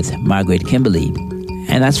Radio with Margaret Kimberly.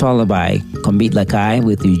 And that's followed by Kombit Lakai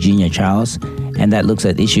with Eugenia Charles, and that looks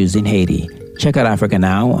at issues in Haiti. Check out Africa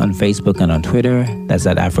Now on Facebook and on Twitter. That's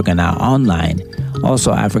at Africa Now Online.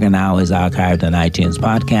 Also, Africa Now is archived on iTunes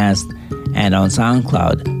Podcast and on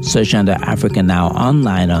SoundCloud. Search under Africa Now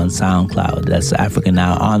Online on SoundCloud. That's Africa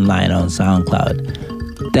Now Online on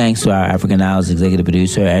SoundCloud. Thanks to our Africa Now's executive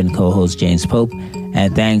producer and co-host James Pope.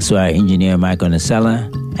 And thanks to our engineer Michael Nasella.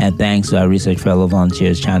 And thanks to our research fellow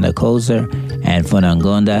volunteers Chanda Kozer and Funan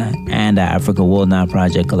Gonda, and our Africa World Now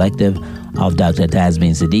Project Collective of Dr.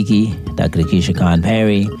 Tasmin Siddiqui, Dr. Keisha Khan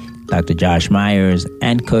Perry, Dr. Josh Myers,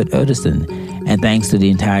 and Kurt Oderson. And thanks to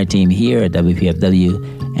the entire team here at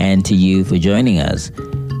WPFW and to you for joining us.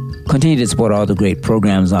 Continue to support all the great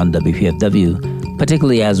programs on WPFW,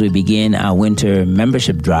 particularly as we begin our winter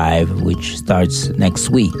membership drive, which starts next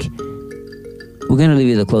week. We're going to leave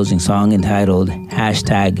you the closing song entitled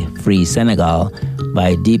 #Free Senegal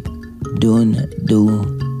by Deep Doon Du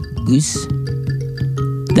Goose.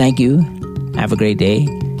 Thank you. Have a great day.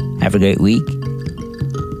 Have a great week.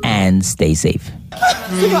 And stay safe.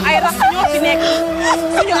 suñu ay rak ñoo fi nekk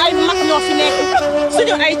suñu ay mag ñoo fi nekk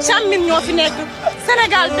suñu ay càmmin ñoo fi nekk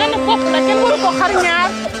Sénégal benn bopp la kenn waru ko xar ñaar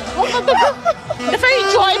wax nga dëgg dafay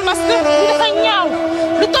jooy parce que dafay ñaaw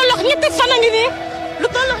lu tollox ñetti fan a ngi nii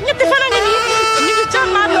ñu ngi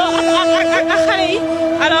jàmmaarloo ak xale yi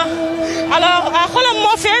alors xolam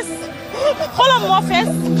moo fees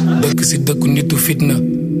dëkk si dëkku nitu fitna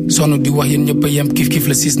sonu di wax yéen ñëpp a yem kif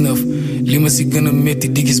la 6-9 li ma si gën a métti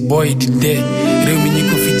di gis booy di dee réew mi ñi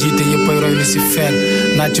ko fi jiite yëpp ay roy li si feer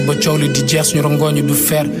naaj ba coow li di jeex suñu rongooñu du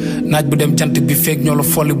feer naaj bu dem jant bi feeg ñoo la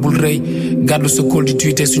folli bul rëy gàddu sa kóol di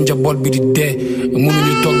tuité suñu njaboot bi di dee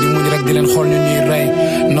mënuñu toog di muñ rek di leen xool ñu ñuy rey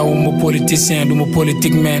nawu ma politicien du ma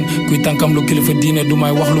politique man kuy tànkam lu kilifa diine du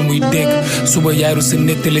may wax lu muy dégg suba yaaru sa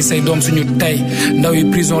nettali say doom suñu tey ndaw yi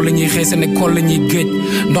prison la ñuy xëy seen école la ñuy géej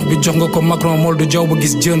ndox bi jox nga ko Macron mool du jaw ba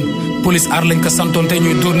gis jën police aar lañ ko santoon tey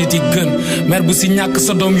ñuy dóor nit yi gën maire bu si ñàkk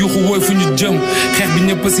sa doom yuuxu wooy fu ñu jëm xeex bi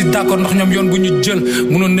ñëpp si d'accord ndax ñoom yoon bu ñu jël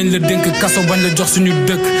mënoon nañ la dénk kaso bañ la jox suñu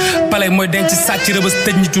dëkk palais mooy denc sàcc rëbës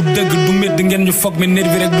tëj ñi ci dëgg du métti di ngeen ñu foog mi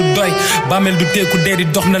nervi rek du doy bàmmeel du teeku dee di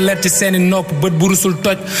dox na leer ci seeni nopp bët bu rusul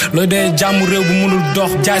toj looy dee jàmmu réew bu mënul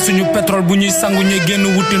dox jaay suñu pétrole bu ñuy sangu ñuy génn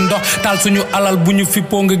wuti ndox taal suñu alal bu ñu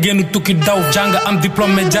fippoo nga génn tukki daw jàng am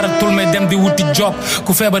diplôme mais jaratul may dem di wuti job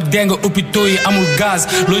ku feebar dee nga hôpitaux yi amul gaz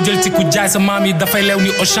loo jël ci ku jaay sa maam yi dafay leew ni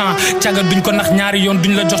Auchan caga duñ ko nax ñaari yoon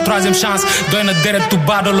duñ la jox troisième chance doy na deret tu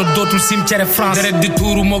baado la dootul cimetière France deret di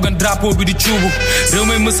tuuru moo gën drapeau bi di cuubu réew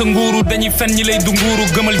may mësa nguuru dañuy fen ñi lay du nguuru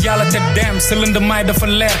gëmal yàlla te dem sa lënd maay dafa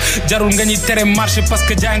leer jarul nga ñuy tere marché parce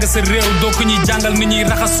que jaay nga sa réew doo ko ñuy jàngal ni ñuy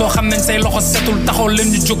raxas soo xam nañ say loxo setul taxaw leen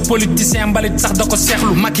ñu jóg politicien mbalit sax da ko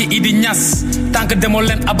seexlu Macky Idi Niass tànk demoo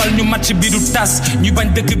leen abal ñu match bi du tas ñu bañ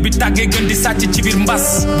dëkk bi tàggee gën di sàcc ci biir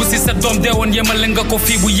mbas bu si sa doom deewoon yemal leen nga ko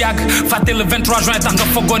fii bu yàgg fàtte le 23 juin tax nga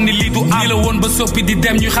fogoon ni lii du am. nii la woon ba soppi di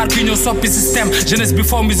dem ñuy xaar ki ñëw soppi système jeunesse bi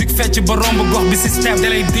foo musique fecc ba romb gox bi système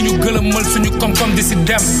dalay di ñu gëlëmal suñu koom-koom di si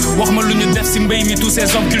dem wax ma lu ñu def si mbéy mi tous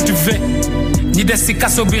ces hommes cultivés ñi des si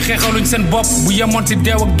kaso bi xeexaluñ seen bopp bu yemoon si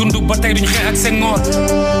deew ak dund ba tey duñ xeex ak seen ngoor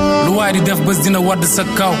lu waay di def bés dina wadd sa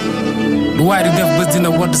kaw lu waay di def bés dina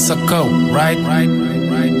wadd sa kaw right.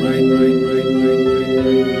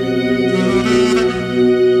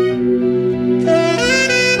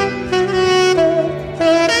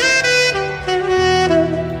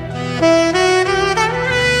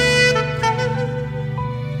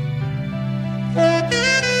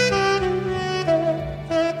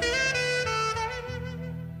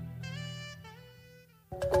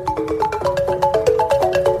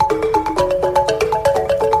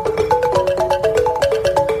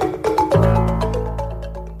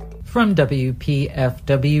 From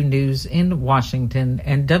WPFW News in Washington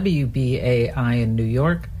and WBAI in New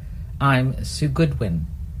York, I'm Sue Goodwin.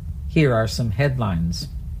 Here are some headlines.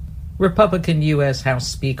 Republican U.S. House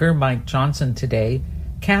Speaker Mike Johnson today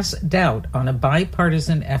cast doubt on a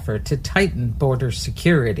bipartisan effort to tighten border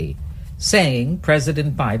security, saying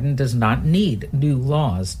President Biden does not need new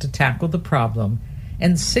laws to tackle the problem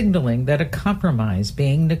and signaling that a compromise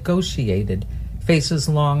being negotiated faces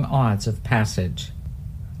long odds of passage.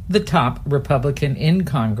 The top Republican in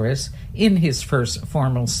Congress, in his first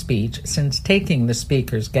formal speech since taking the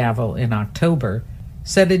Speaker's gavel in October,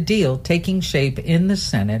 said a deal taking shape in the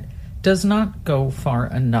Senate does not go far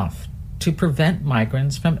enough to prevent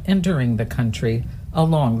migrants from entering the country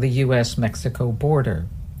along the U.S.-Mexico border.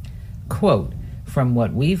 Quote, "From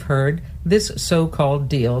what we've heard, this so-called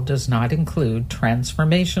deal does not include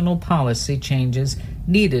transformational policy changes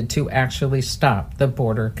needed to actually stop the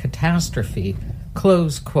border catastrophe,"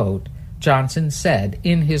 close quote, Johnson said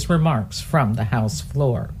in his remarks from the House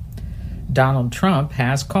floor. Donald Trump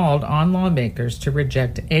has called on lawmakers to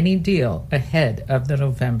reject any deal ahead of the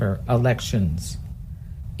November elections.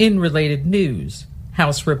 In related news,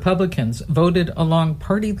 House Republicans voted along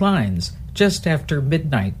party lines just after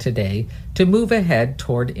midnight today to move ahead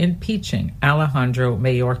toward impeaching Alejandro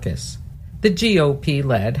Mayorkas. The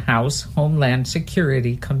GOP-led House Homeland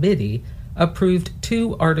Security Committee approved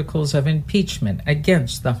 2 articles of impeachment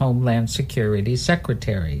against the Homeland Security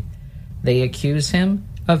Secretary. They accuse him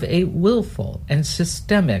of a willful and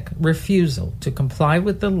systemic refusal to comply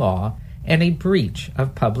with the law and a breach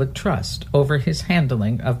of public trust over his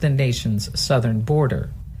handling of the nation's southern border.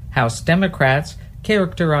 House Democrats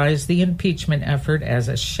characterized the impeachment effort as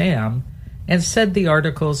a sham and said the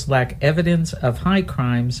articles lack evidence of high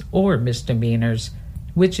crimes or misdemeanors,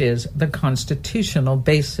 which is the constitutional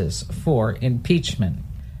basis for impeachment.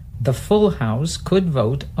 The full House could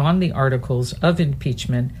vote on the articles of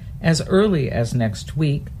impeachment as early as next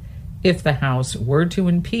week. If the House were to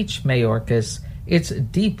impeach Mayorkas, it's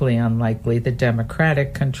deeply unlikely the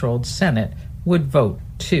Democratic-controlled Senate would vote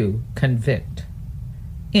to convict.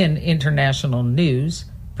 In international news,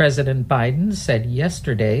 President Biden said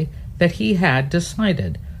yesterday that he had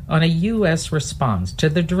decided on a U.S. response to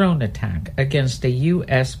the drone attack against a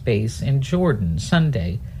U.S. base in Jordan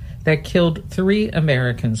Sunday that killed 3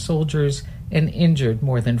 American soldiers and injured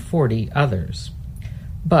more than 40 others.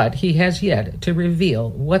 But he has yet to reveal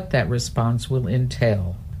what that response will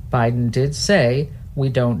entail. Biden did say, "We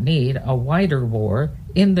don't need a wider war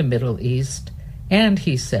in the Middle East," and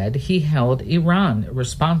he said he held Iran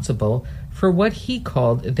responsible for what he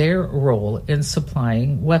called their role in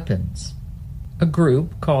supplying weapons. A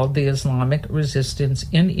group called the Islamic Resistance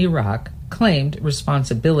in Iraq claimed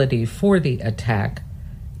responsibility for the attack.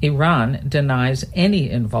 Iran denies any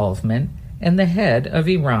involvement, and the head of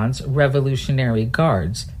Iran's Revolutionary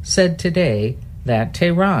Guards said today that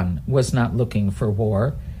Tehran was not looking for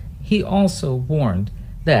war. He also warned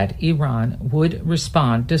that Iran would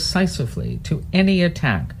respond decisively to any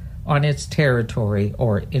attack on its territory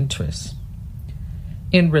or interests.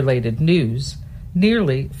 In related news,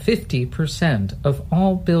 nearly 50% of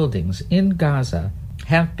all buildings in Gaza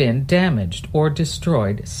have been damaged or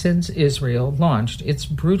destroyed since Israel launched its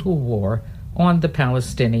brutal war on the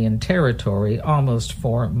Palestinian territory almost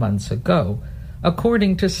 4 months ago,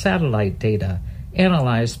 according to satellite data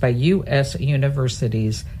analyzed by U.S.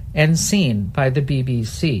 universities and seen by the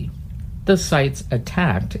BBC. The sites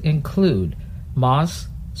attacked include mosques,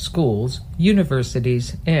 schools,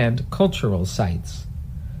 universities, and cultural sites.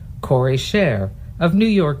 Corey Scher of New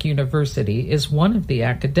York University is one of the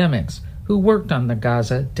academics who worked on the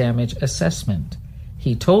Gaza damage assessment.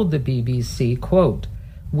 He told the BBC, quote,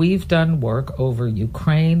 "We've done work over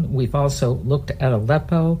Ukraine. We've also looked at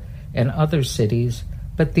Aleppo and other cities,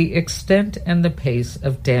 but the extent and the pace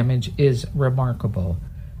of damage is remarkable.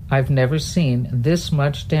 I've never seen this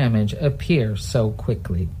much damage appear so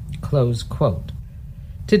quickly. Close quote.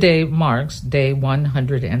 Today marks day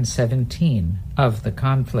 117 of the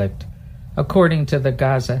conflict. According to the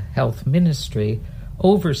Gaza Health Ministry,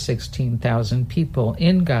 over 16,000 people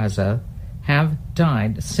in Gaza have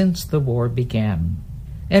died since the war began.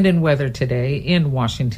 And in weather today in Washington,